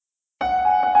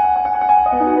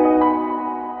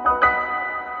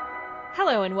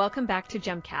Hello and welcome back to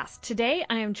Gemcast. Today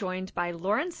I am joined by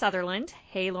Lauren Sutherland.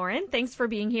 Hey Lauren, thanks for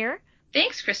being here.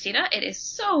 Thanks, Christina. It is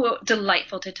so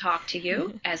delightful to talk to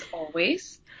you, as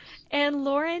always. And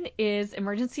Lauren is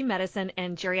emergency medicine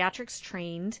and geriatrics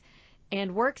trained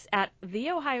and works at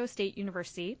The Ohio State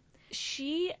University.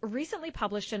 She recently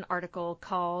published an article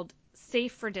called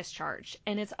Safe for Discharge,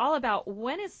 and it's all about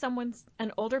when is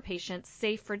an older patient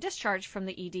safe for discharge from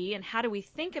the ED, and how do we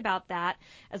think about that,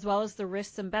 as well as the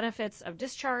risks and benefits of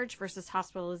discharge versus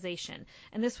hospitalization.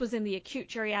 And this was in the Acute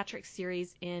Geriatrics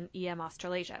series in EM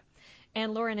Australasia.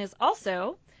 And Lauren is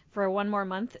also, for one more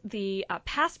month, the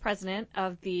past president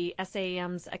of the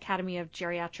SAEM's Academy of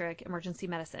Geriatric Emergency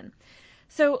Medicine.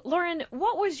 So, Lauren,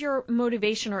 what was your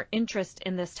motivation or interest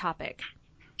in this topic?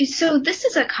 So this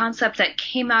is a concept that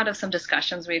came out of some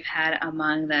discussions we've had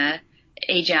among the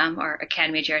AGEM, or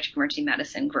Academy of Geriatric Emergency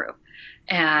Medicine group.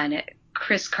 And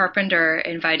Chris Carpenter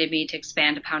invited me to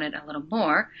expand upon it a little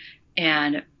more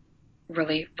and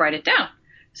really write it down.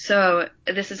 So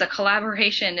this is a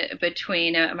collaboration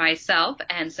between myself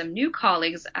and some new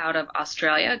colleagues out of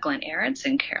Australia, Glenn Ahrens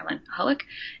and Carolyn Hullock,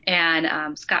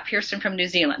 and Scott Pearson from New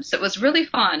Zealand. So it was really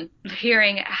fun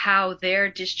hearing how their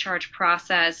discharge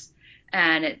process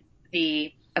and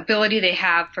the ability they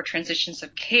have for transitions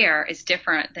of care is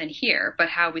different than here, but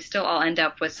how we still all end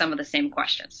up with some of the same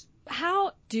questions.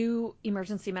 How do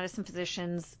emergency medicine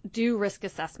physicians do risk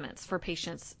assessments for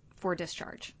patients for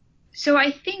discharge? So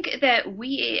I think that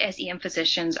we as EM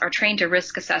physicians are trained to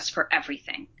risk assess for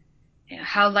everything.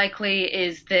 How likely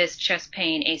is this chest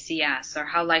pain ACS, or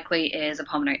how likely is a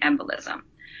pulmonary embolism?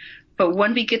 But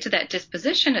when we get to that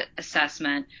disposition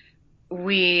assessment,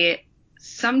 we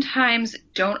sometimes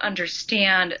don't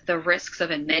understand the risks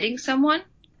of admitting someone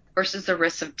versus the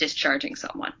risks of discharging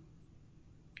someone.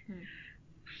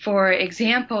 For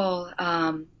example,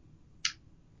 I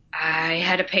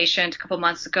had a patient a couple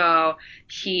months ago.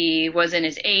 He was in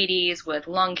his 80s with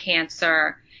lung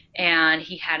cancer, and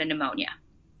he had a pneumonia.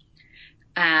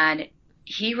 And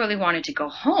he really wanted to go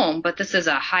home, but this is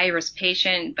a high-risk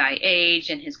patient by age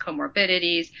and his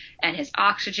comorbidities, and his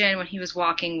oxygen when he was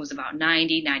walking was about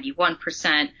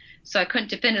 91%. So I couldn't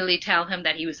definitively tell him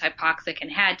that he was hypoxic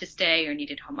and had to stay or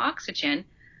needed home oxygen.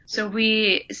 So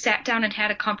we sat down and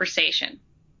had a conversation.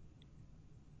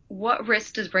 What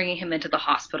risk does bringing him into the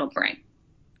hospital bring?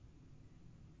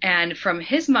 And from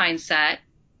his mindset,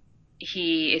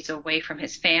 he is away from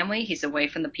his family. He's away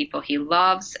from the people he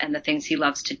loves and the things he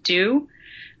loves to do.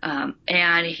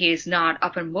 And he's not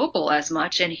up and mobile as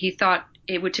much. And he thought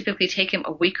it would typically take him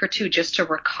a week or two just to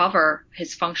recover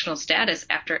his functional status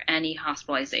after any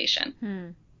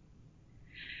hospitalization.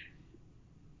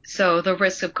 So the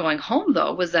risk of going home,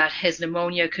 though, was that his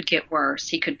pneumonia could get worse.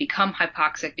 He could become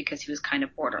hypoxic because he was kind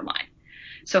of borderline.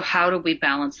 So how do we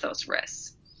balance those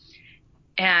risks?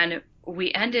 And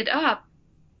we ended up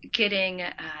getting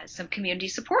some community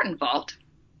support involved.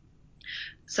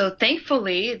 So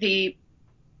thankfully, the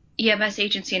EMS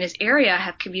agency in his area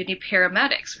have community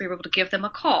paramedics. We were able to give them a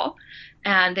call,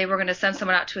 and they were going to send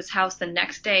someone out to his house the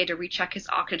next day to recheck his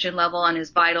oxygen level and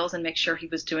his vitals and make sure he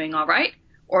was doing all right,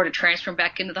 or to transfer him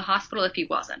back into the hospital if he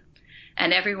wasn't.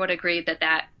 And everyone agreed that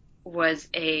that was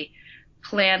a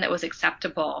plan that was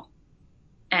acceptable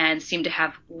and seemed to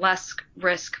have less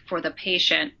risk for the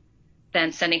patient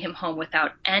than sending him home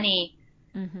without any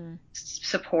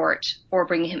support or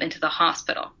bringing him into the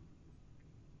hospital.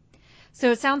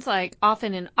 So it sounds like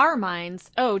often in our minds,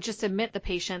 just admit the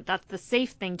patient. That's the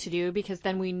safe thing to do because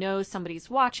then we know somebody's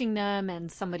watching them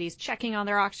and somebody's checking on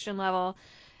their oxygen level.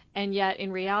 And yet,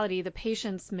 in reality, the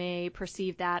patients may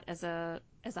perceive that as a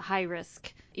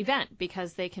high-risk event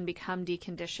because they can become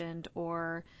deconditioned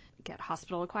or get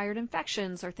hospital-acquired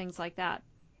infections or things like that.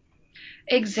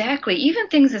 Exactly. Even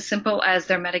things as simple as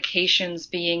their medications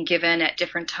being given at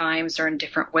different times or in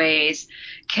different ways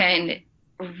can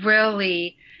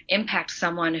really impact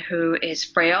someone who is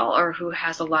frail or who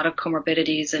has a lot of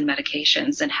comorbidities and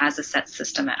medications and has a set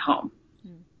system at home.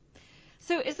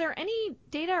 So is there any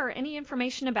data or any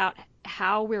information about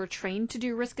how we're trained to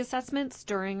do risk assessments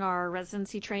during our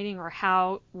residency training, or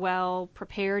how well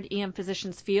prepared EM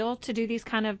physicians feel to do these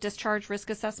kind of discharge risk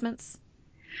assessments?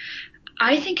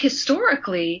 I think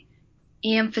historically,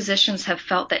 EM physicians have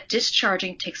felt that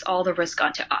discharging takes all the risk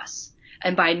onto us.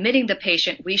 And by admitting the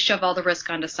patient, we shove all the risk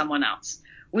onto someone else.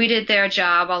 We did their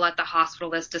job. I'll let the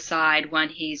hospitalist decide when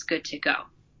he's good to go.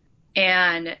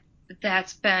 And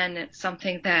that's been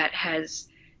something that has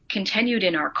continued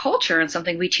in our culture and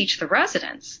something we teach the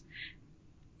residents.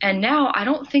 And now I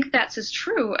don't think that's as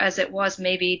true as it was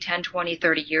maybe 10, 20,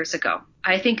 30 years ago.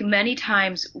 I think many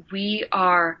times we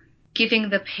are giving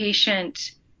the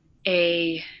patient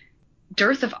a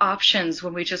dearth of options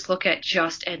when we just look at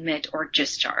just admit or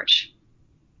discharge.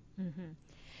 Mm-hmm.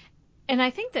 And I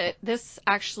think that this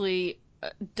actually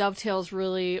dovetails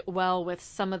really well with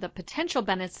some of the potential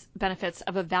benefits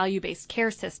of a value-based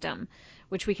care system,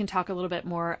 which we can talk a little bit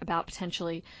more about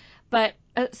potentially. But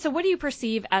so what do you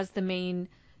perceive as the main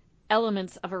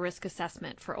elements of a risk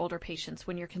assessment for older patients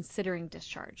when you're considering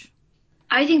discharge?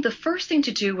 I think the first thing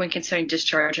to do when considering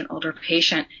discharge an older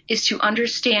patient is to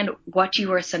understand what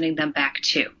you are sending them back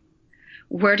to.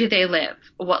 Where do they live?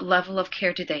 What level of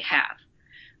care do they have?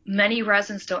 Many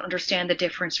residents don't understand the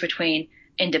difference between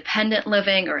independent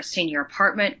living or a senior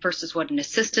apartment versus what an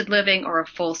assisted living or a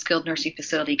full skilled nursing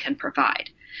facility can provide.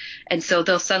 And so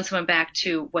they'll send someone back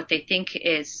to what they think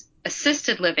is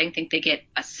assisted living, think they get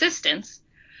assistance,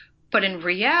 but in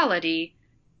reality,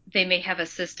 they may have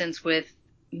assistance with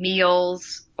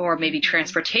meals or maybe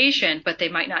transportation, but they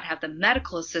might not have the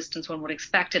medical assistance one would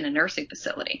expect in a nursing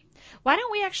facility. Why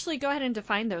don't we actually go ahead and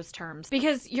define those terms?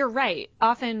 Because you're right.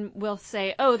 Often we'll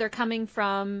say, oh, they're coming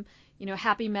from,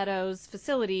 Happy Meadows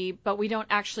facility, but we don't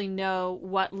actually know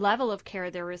what level of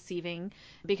care they're receiving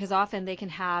because often they can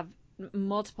have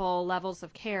multiple levels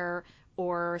of care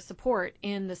or support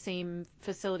in the same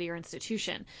facility or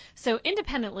institution. So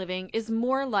independent living is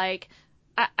more like,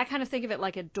 I kind of think of it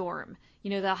like a dorm.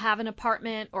 They'll have an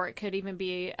apartment or it could even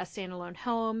be a standalone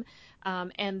home,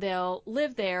 and they'll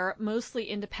live there mostly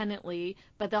independently,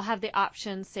 but they'll have the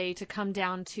option, say, to come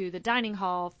down to the dining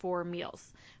hall for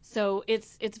meals. So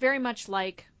it's very much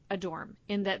like a dorm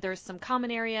in that there's some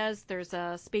common areas, there's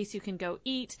a space you can go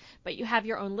eat, but you have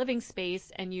your own living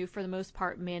space and you, for the most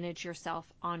part, manage yourself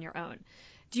on your own.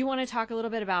 Do you want to talk a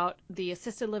little bit about the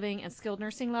assisted living and skilled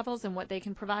nursing levels and what they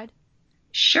can provide?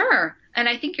 Sure. And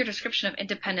I think your description of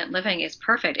independent living is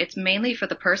perfect. It's mainly for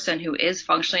the person who is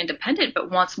functionally independent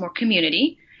but wants more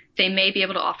community. They may be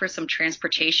able to offer some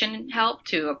transportation help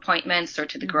to appointments or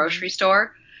to the grocery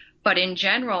store, but in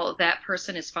general, that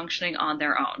person is functioning on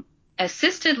their own.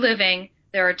 Assisted living,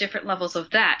 there are different levels of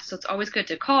that. So it's always good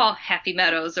to call Happy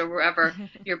Meadows or wherever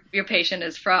your patient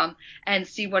is from and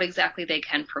see what exactly they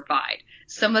can provide.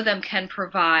 Some of them can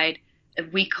provide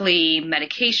weekly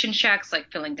medication checks,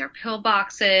 like filling their pill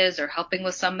boxes or helping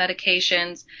with some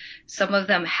medications. Some of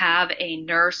them have a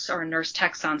nurse or a nurse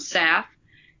techs on staff,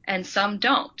 and some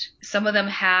don't. Some of them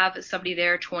have somebody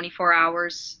there 24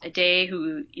 hours a day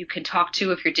who you can talk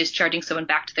to if you're discharging someone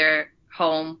back to their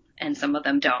home, and some of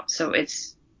them don't. So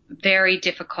it's very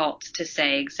difficult to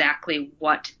say exactly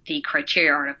what the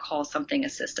criteria are to call something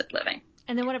assisted living.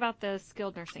 And then what about the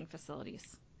skilled nursing facilities?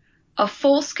 A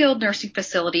full skilled nursing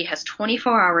facility has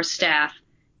 24-hour staff,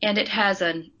 and it has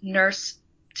a nurse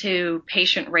to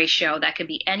patient ratio that can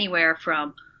be anywhere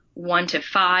from 1 to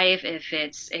 5 if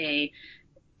it's a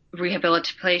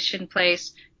rehabilitation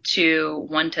place to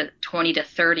 1 to 20 to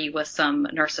 30 with some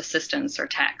nurse assistants or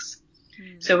techs.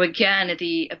 So again,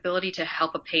 the ability to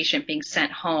help a patient being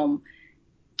sent home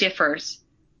differs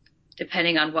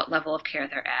depending on what level of care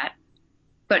they're at.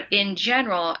 But in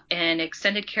general, an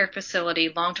extended care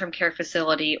facility, long-term care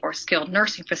facility, or skilled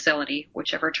nursing facility,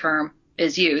 whichever term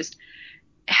is used,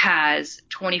 has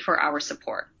 24-hour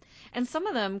support. And some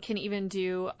of them can even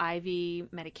do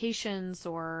IV medications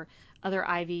or other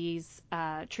IVs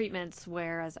treatments,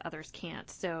 whereas others can't.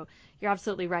 So you're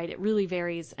absolutely right. It really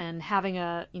varies, and having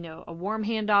a warm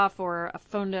handoff or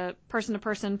a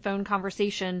person-to-person phone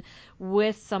conversation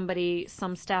with somebody,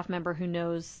 some staff member who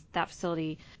knows that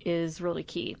facility, is really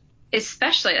key.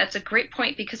 Especially, that's a great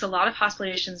point, because a lot of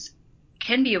hospitalizations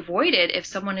can be avoided if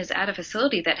someone is at a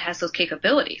facility that has those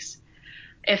capabilities.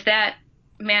 If that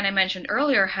man I mentioned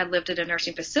earlier had lived at a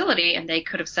nursing facility and they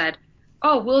could have said,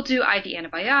 oh, we'll do IV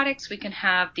antibiotics. We can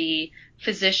have the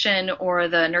physician or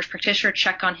the nurse practitioner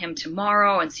check on him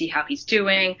tomorrow and see how he's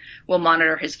doing. We'll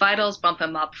monitor his vitals, bump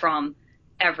him up from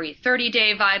every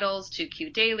 30-day vitals to Q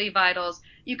daily vitals.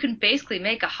 You can basically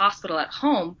make a hospital at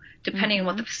home depending on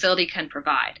what the facility can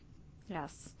provide.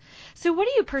 Yes. So what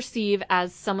do you perceive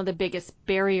as some of the biggest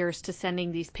barriers to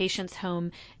sending these patients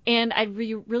home? And I'd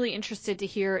be really interested to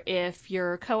hear if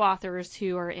your co-authors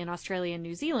who are in Australia and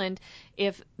New Zealand,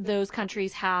 if those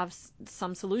countries have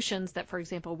some solutions that, for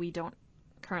example, we don't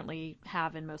currently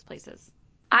have in most places.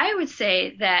 I would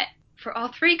say that for all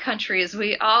three countries,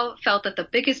 we all felt that the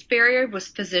biggest barrier was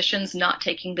physicians not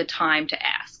taking the time to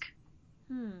ask.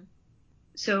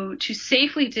 So to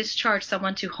safely discharge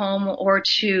someone to home or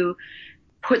to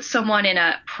put someone in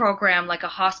a program like a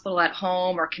hospital at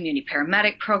home or community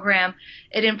paramedic program,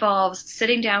 it involves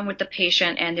sitting down with the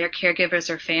patient and their caregivers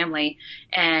or family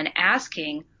and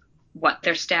asking what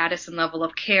their status and level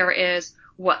of care is,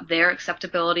 what their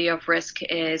acceptability of risk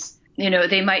is,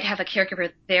 They might have a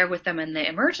caregiver there with them in the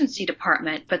emergency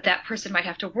department, but that person might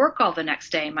have to work all the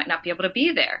next day and might not be able to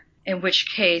be there, in which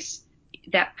case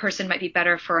that person might be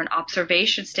better for an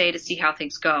observation stay to see how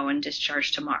things go and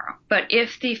discharge tomorrow. But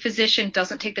if the physician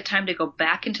doesn't take the time to go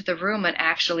back into the room and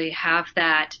actually have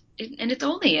that, and it's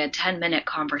only a 10-minute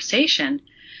conversation,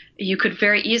 you could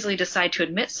very easily decide to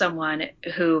admit someone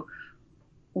who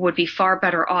would be far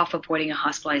better off avoiding a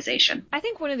hospitalization. I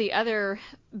think one of the other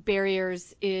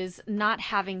barriers is not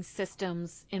having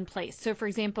systems in place. So, for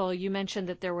example, you mentioned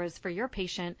that there was, for your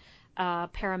patient, a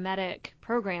paramedic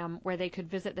program where they could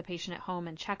visit the patient at home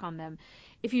and check on them.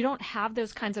 If you don't have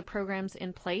those kinds of programs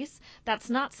in place, that's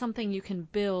not something you can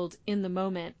build in the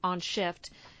moment on shift.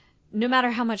 No matter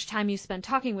how much time you spend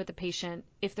talking with the patient,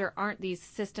 if there aren't these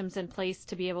systems in place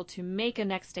to be able to make a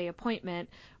next day appointment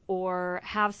or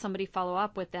have somebody follow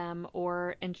up with them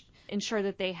or ensure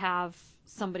that they have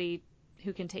somebody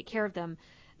who can take care of them,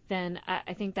 then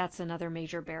I think that's another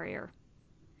major barrier.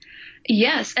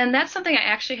 Yes, and that's something I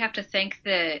actually have to thank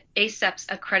the ACEP's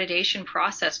accreditation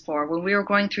process for. When we were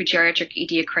going through geriatric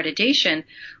ED accreditation,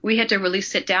 we had to really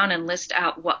sit down and list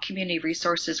out what community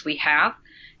resources we have.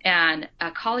 And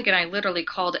a colleague and I literally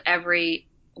called every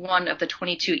one of the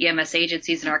 22 EMS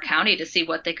agencies in our county to see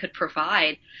what they could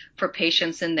provide for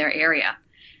patients in their area.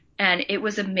 And it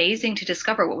was amazing to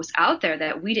discover what was out there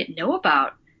that we didn't know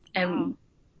about and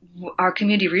our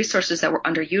community resources that were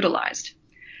underutilized.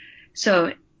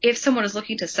 So if someone is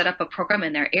looking to set up a program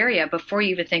in their area, before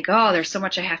you even think, oh, there's so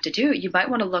much I have to do, you might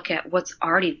want to look at what's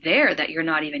already there that you're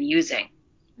not even using.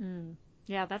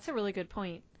 Yeah, that's a really good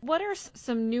point. What are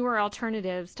some newer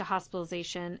alternatives to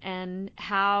hospitalization, and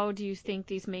how do you think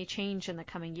these may change in the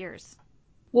coming years?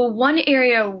 Well, one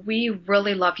area we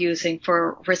really love using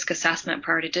for risk assessment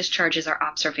prior to discharge is our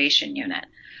observation unit.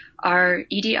 Our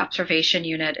ED observation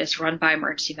unit is run by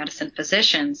emergency medicine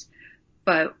physicians,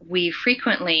 but we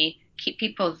frequently keep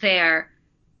people there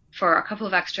for a couple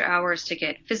of extra hours to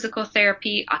get physical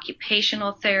therapy,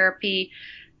 occupational therapy,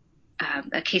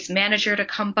 a case manager to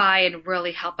come by and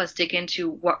really help us dig into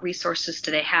what resources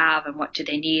do they have and what do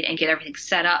they need and get everything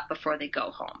set up before they go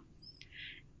home.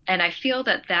 And I feel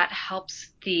that that helps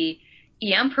the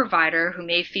EM provider who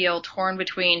may feel torn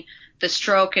between the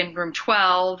stroke in room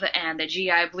 12 and the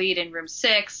GI bleed in room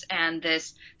 6 and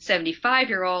this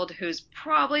 75-year-old who's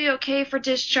probably okay for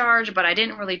discharge, but I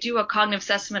didn't really do a cognitive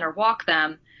assessment or walk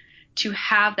them, to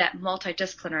have that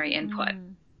multidisciplinary input.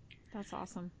 That's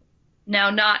awesome.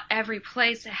 Now, not every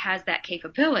place has that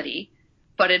capability,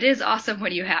 but it is awesome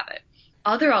when you have it.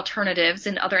 Other alternatives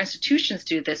and other institutions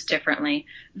do this differently.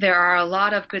 There are a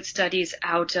lot of good studies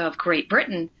out of Great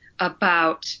Britain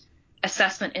about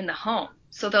assessment in the home.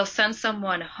 So they'll send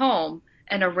someone home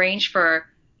and arrange for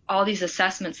all these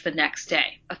assessments the next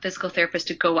day, a physical therapist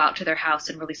to go out to their house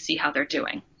and really see how they're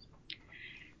doing.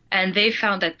 And they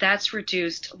found that that's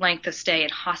reduced length of stay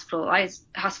and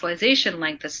hospitalization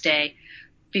length of stay,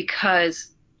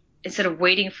 because instead of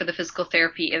waiting for the physical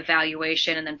therapy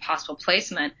evaluation and then possible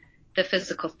placement, the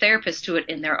physical therapists do it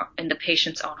in the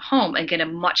patient's own home and get a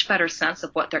much better sense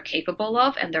of what they're capable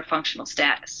of and their functional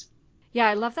status. Yeah,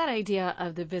 I love that idea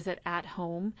of the visit at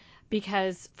home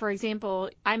because, for example,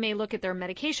 I may look at their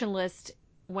medication list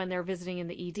when they're visiting in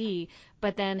the ED,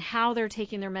 but then how they're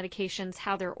taking their medications,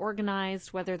 how they're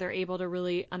organized, whether they're able to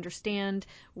really understand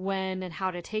when and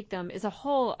how to take them is a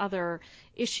whole other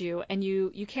issue. And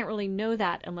you can't really know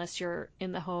that unless you're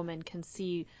in the home and can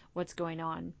see what's going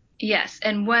on. Yes,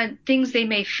 and when things they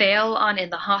may fail on in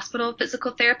the hospital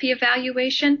physical therapy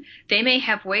evaluation, they may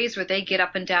have ways where they get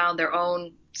up and down their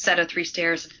own set of 3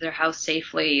 stairs into their house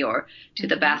safely or to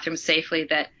the bathroom safely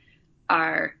that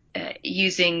are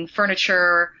using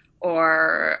furniture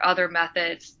or other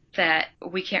methods that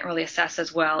we can't really assess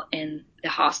as well in the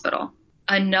hospital.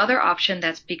 Another option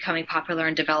that's becoming popular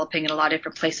and developing in a lot of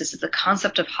different places is the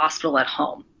concept of hospital at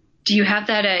home. Do you have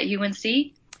that at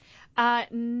UNC?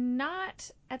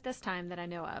 Not at this time that I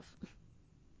know of.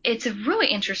 It's a really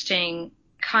interesting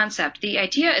concept. The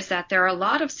idea is that there are a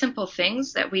lot of simple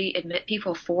things that we admit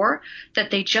people for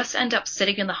that they just end up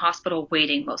sitting in the hospital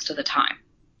waiting most of the time.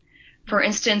 For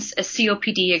instance, a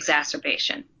COPD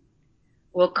exacerbation.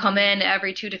 We'll come in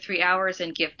every 2 to 3 hours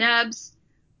and give nebs,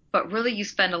 but really you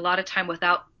spend a lot of time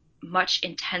without much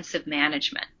intensive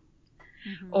management.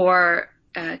 Or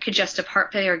congestive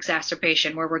heart failure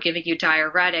exacerbation, where we're giving you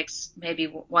diuretics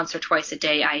maybe once or twice a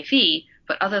day IV,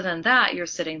 but other than that, you're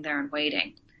sitting there and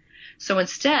waiting. So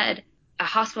instead, a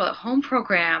hospital at home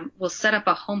program will set up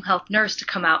a home health nurse to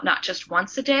come out not just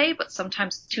once a day, but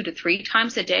sometimes 2 to 3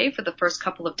 times a day for the first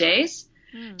couple of days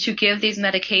to give these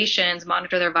medications,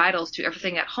 monitor their vitals, do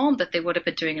everything at home that they would have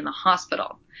been doing in the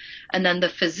hospital. And then the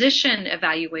physician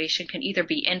evaluation can either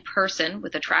be in person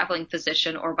with a traveling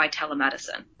physician or by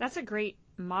telemedicine. That's a great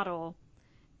model,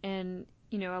 and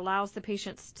allows the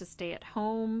patients to stay at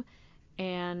home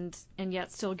and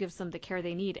yet still gives them the care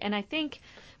they need. And I think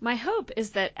my hope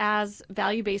is that as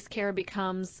value-based care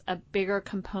becomes a bigger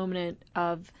component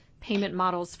of payment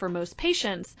models for most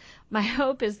patients, my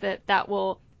hope is that that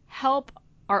will help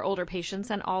our older patients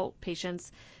and all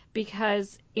patients,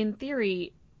 because in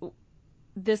theory,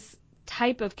 this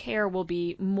type of care will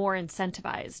be more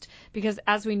incentivized, because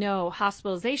as we know,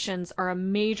 hospitalizations are a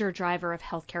major driver of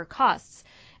healthcare costs.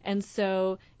 And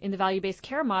so in the value-based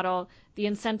care model, the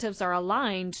incentives are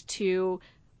aligned to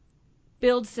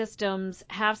build systems,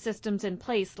 have systems in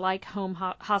place like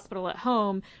hospital at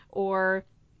home or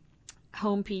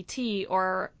home PT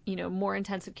or, more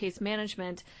intensive case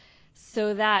management,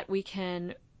 so that we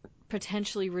can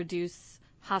potentially reduce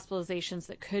hospitalizations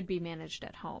that could be managed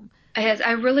at home.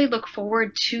 I really look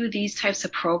forward to these types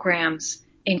of programs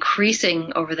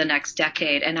increasing over the next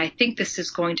decade. And I think this is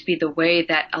going to be the way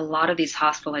that a lot of these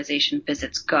hospitalization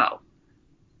visits go.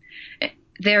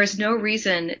 There's no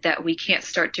reason that we can't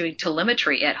start doing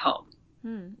telemetry at home.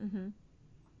 Mm-hmm.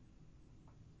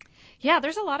 Yeah,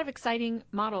 there's a lot of exciting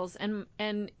models, and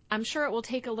I'm sure it will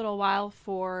take a little while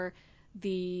for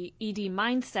the ED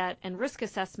mindset and risk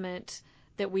assessment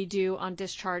that we do on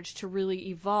discharge to really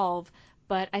evolve.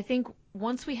 But I think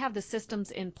once we have the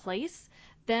systems in place,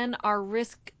 then our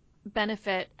risk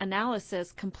benefit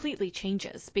analysis completely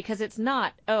changes, because it's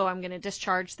not, oh, I'm going to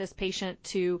discharge this patient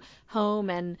to home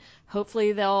and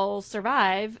hopefully they'll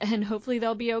survive and hopefully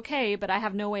they'll be okay, but I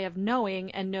have no way of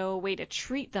knowing and no way to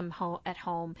treat them at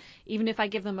home. Even if I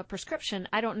give them a prescription,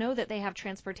 I don't know that they have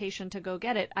transportation to go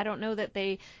get it. I don't know that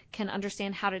they can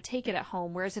understand how to take it at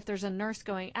home. Whereas if there's a nurse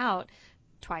going out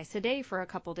twice a day for a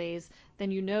couple days,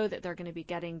 then you know that they're going to be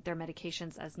getting their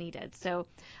medications as needed. So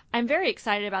I'm very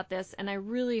excited about this, and I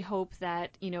really hope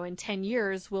that, in 10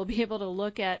 years, we'll be able to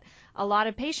look at a lot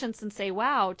of patients and say,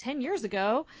 wow, 10 years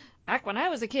ago, back when I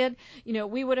was a kid,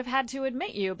 we would have had to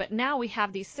admit you, but now we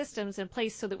have these systems in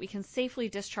place so that we can safely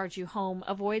discharge you home,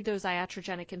 avoid those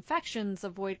iatrogenic infections,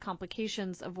 avoid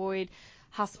complications, avoid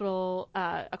hospital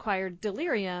acquired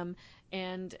delirium,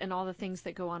 and all the things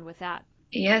that go on with that.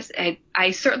 Yes,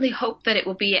 I certainly hope that it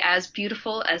will be as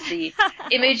beautiful as the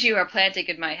image you are planting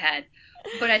in my head.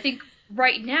 But I think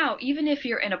right now, even if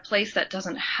you're in a place that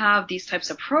doesn't have these types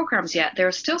of programs yet, there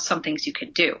are still some things you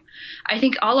can do. I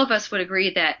think all of us would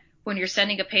agree that when you're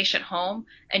sending a patient home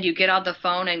and you get on the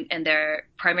phone and their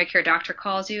primary care doctor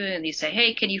calls you and you say,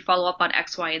 hey, can you follow up on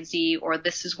X, Y, and Z, or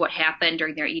this is what happened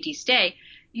during their ED stay,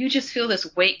 you just feel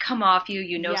this weight come off you.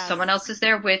 Yes. Someone else is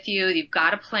there with you. You've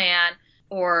got a plan.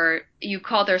 Or you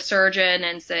call their surgeon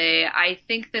and say, I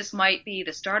think this might be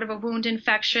the start of a wound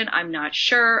infection. I'm not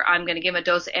sure. I'm going to give them a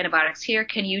dose of antibiotics here.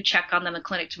 Can you check on them in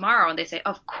clinic tomorrow? And they say,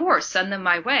 of course, send them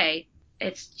my way.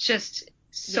 It's just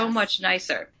so much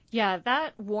nicer. Yeah,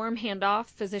 that warm handoff,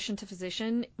 physician to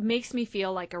physician, makes me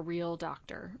feel like a real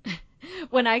doctor.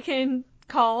 When I can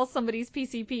call somebody's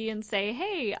PCP and say,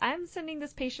 hey, I'm sending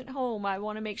this patient home. I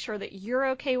want to make sure that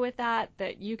you're okay with that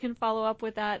you can follow up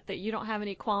with that you don't have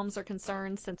any qualms or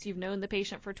concerns since you've known the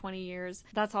patient for 20 years.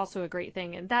 That's also a great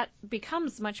thing. And that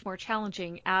becomes much more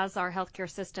challenging as our healthcare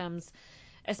systems,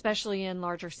 especially in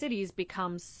larger cities,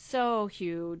 become so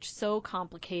huge, so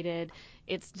complicated.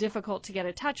 It's difficult to get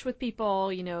in touch with people.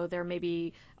 They're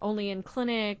maybe only in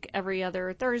clinic every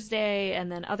other Thursday,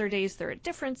 and then other days they're at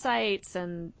different sites.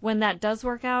 And when that does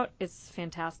work out, it's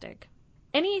fantastic.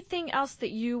 Anything else that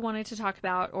you wanted to talk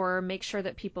about or make sure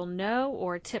that people know,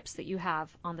 or tips that you have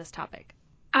on this topic?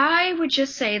 I would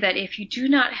just say that if you do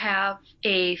not have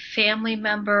a family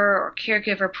member or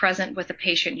caregiver present with a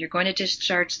patient, you're going to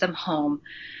discharge them home,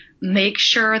 make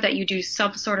sure that you do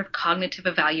some sort of cognitive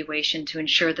evaluation to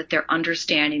ensure that they're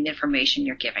understanding the information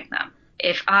you're giving them.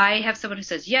 If I have someone who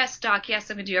says, yes, doc, yes,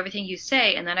 I'm going to do everything you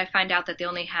say, and then I find out that they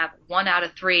only have 1 out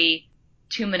of 3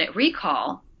 2-minute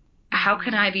recall, how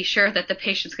can I be sure that the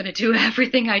patient's going to do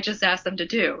everything I just asked them to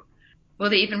do? Will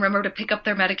they even remember to pick up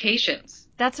their medications?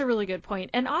 That's a really good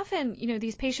point. And often,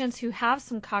 these patients who have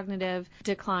some cognitive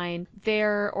decline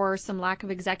there or some lack of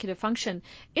executive function,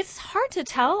 it's hard to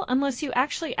tell unless you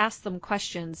actually ask them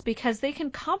questions, because they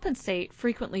can compensate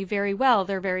frequently very well.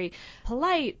 They're very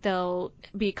polite. They'll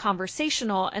be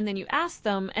conversational. And then you ask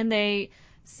them and they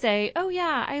say, oh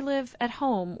yeah, I live at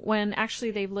home, when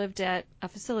actually they've lived at a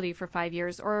facility for 5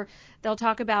 years. Or they'll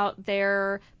talk about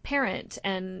their parent,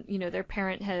 and their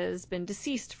parent has been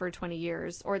deceased for 20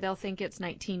 years, or they'll think it's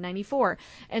 1994.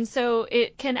 And so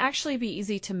it can actually be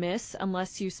easy to miss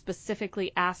unless you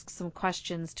specifically ask some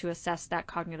questions to assess that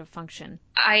cognitive function.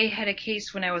 I had a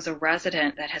case when I was a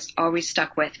resident that has always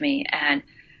stuck with me, and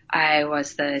I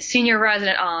was the senior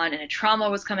resident on, and a trauma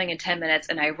was coming in 10 minutes,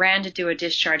 and I ran to do a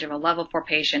discharge of a level 4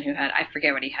 patient who had, I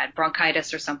forget what he had,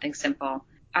 bronchitis or something simple.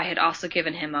 I had also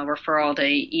given him a referral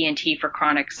to ENT for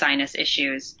chronic sinus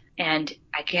issues. And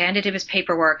I handed him his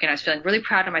paperwork, and I was feeling really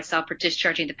proud of myself for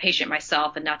discharging the patient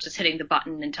myself and not just hitting the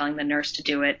button and telling the nurse to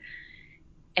do it.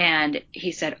 And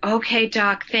he said, okay,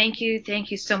 doc, thank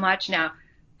you so much. Now,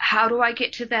 how do I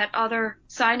get to that other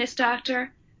sinus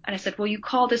doctor? And I said, well, you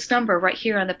call this number right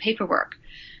here on the paperwork.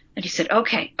 And he said,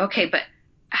 okay, but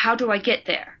how do I get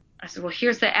there? I said, well,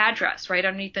 here's the address right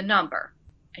underneath the number.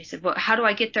 And he said, well, how do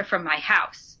I get there from my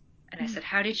house? And I said,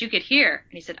 how did you get here?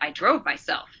 And he said, I drove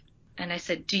myself. And I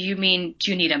said, do you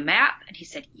need a map? And he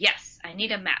said, yes, I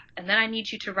need a map. And then I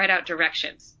need you to write out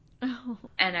directions. Oh.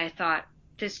 And I thought,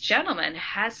 this gentleman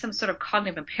has some sort of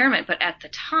cognitive impairment, but at the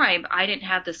time I didn't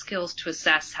have the skills to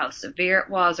assess how severe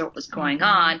it was or what was going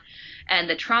on. And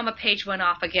the trauma page went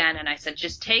off again, and I said,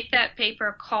 just take that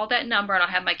paper, call that number, and I'll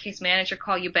have my case manager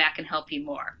call you back and help you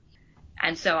more.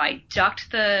 And so I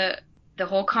ducked the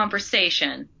whole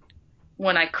conversation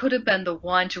when I could have been the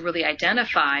one to really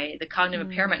identify the cognitive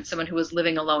impairment in someone who was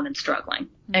living alone and struggling,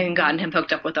 and gotten him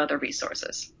hooked up with other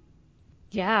resources.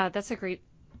 Yeah, that's a great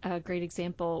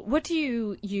example. What do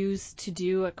you use to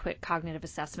do a quick cognitive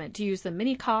assessment? Do you use the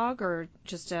mini cog or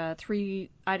just a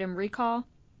 3-item recall?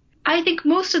 I think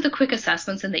most of the quick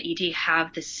assessments in the ED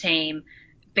have the same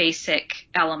basic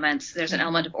elements. There's an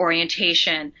element of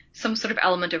orientation, some sort of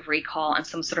element of recall, and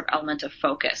some sort of element of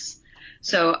focus.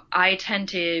 So I tend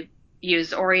to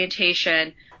use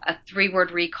orientation, a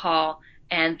 3-word recall,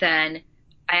 and then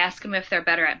I ask them if they're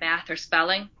better at math or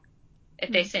spelling. If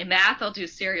they say math, I'll do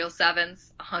serial 7s,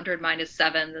 100 minus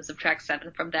 7, then subtract 7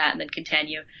 from that, and then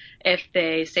continue. If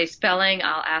they say spelling,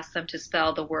 I'll ask them to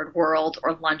spell the word world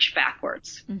or lunch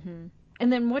backwards. Mm-hmm.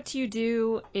 And then what do you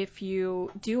do if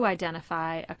you do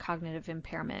identify a cognitive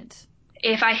impairment?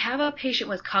 If I have a patient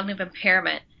with cognitive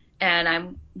impairment and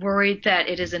I'm worried that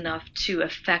it is enough to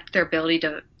affect their ability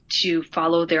to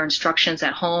follow their instructions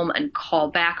at home and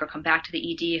call back or come back to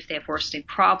the ED if they have worsening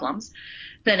problems,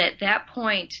 then at that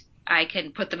point, I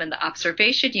can put them in the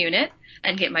observation unit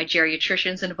and get my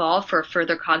geriatricians involved for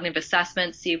further cognitive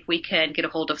assessment, see if we can get a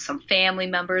hold of some family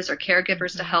members or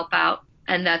caregivers to help out.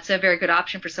 And that's a very good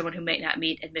option for someone who may not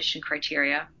meet admission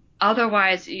criteria.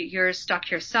 Otherwise, you're stuck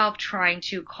yourself trying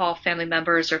to call family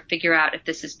members or figure out if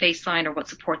this is baseline or what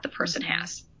support the person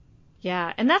has.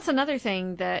 Yeah, and that's another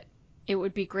thing that it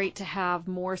would be great to have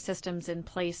more systems in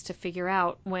place to figure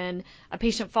out when a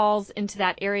patient falls into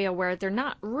that area where they're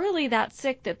not really that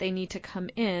sick that they need to come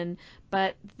in,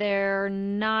 but you're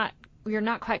not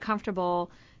quite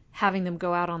comfortable having them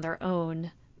go out on their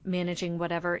own, managing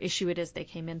whatever issue it is they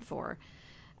came in for.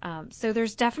 So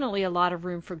there's definitely a lot of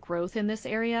room for growth in this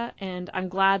area, and I'm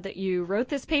glad that you wrote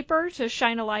this paper to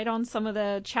shine a light on some of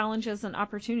the challenges and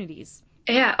opportunities.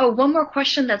 Yeah. Oh, one more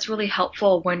question that's really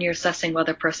helpful when you're assessing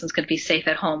whether a person's going to be safe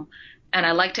at home. And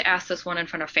I like to ask this one in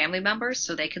front of family members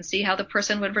so they can see how the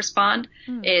person would respond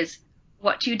is,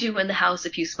 what do you do in the house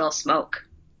if you smell smoke?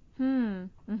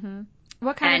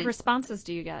 What kind of responses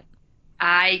do you get?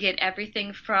 I get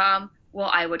everything from, well,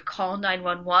 I would call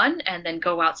 911 and then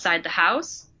go outside the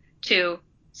house, to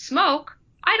smoke.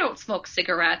 I don't smoke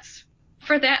cigarettes.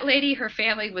 For that lady, her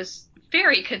family was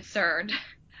very concerned.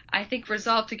 I think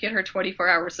resolved to get her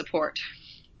 24-hour support.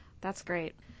 That's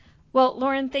great. Well,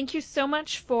 Lauren, thank you so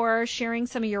much for sharing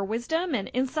some of your wisdom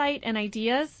and insight and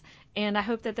ideas. And I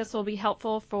hope that this will be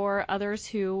helpful for others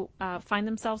who find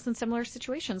themselves in similar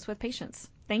situations with patients.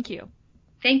 Thank you.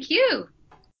 Thank you.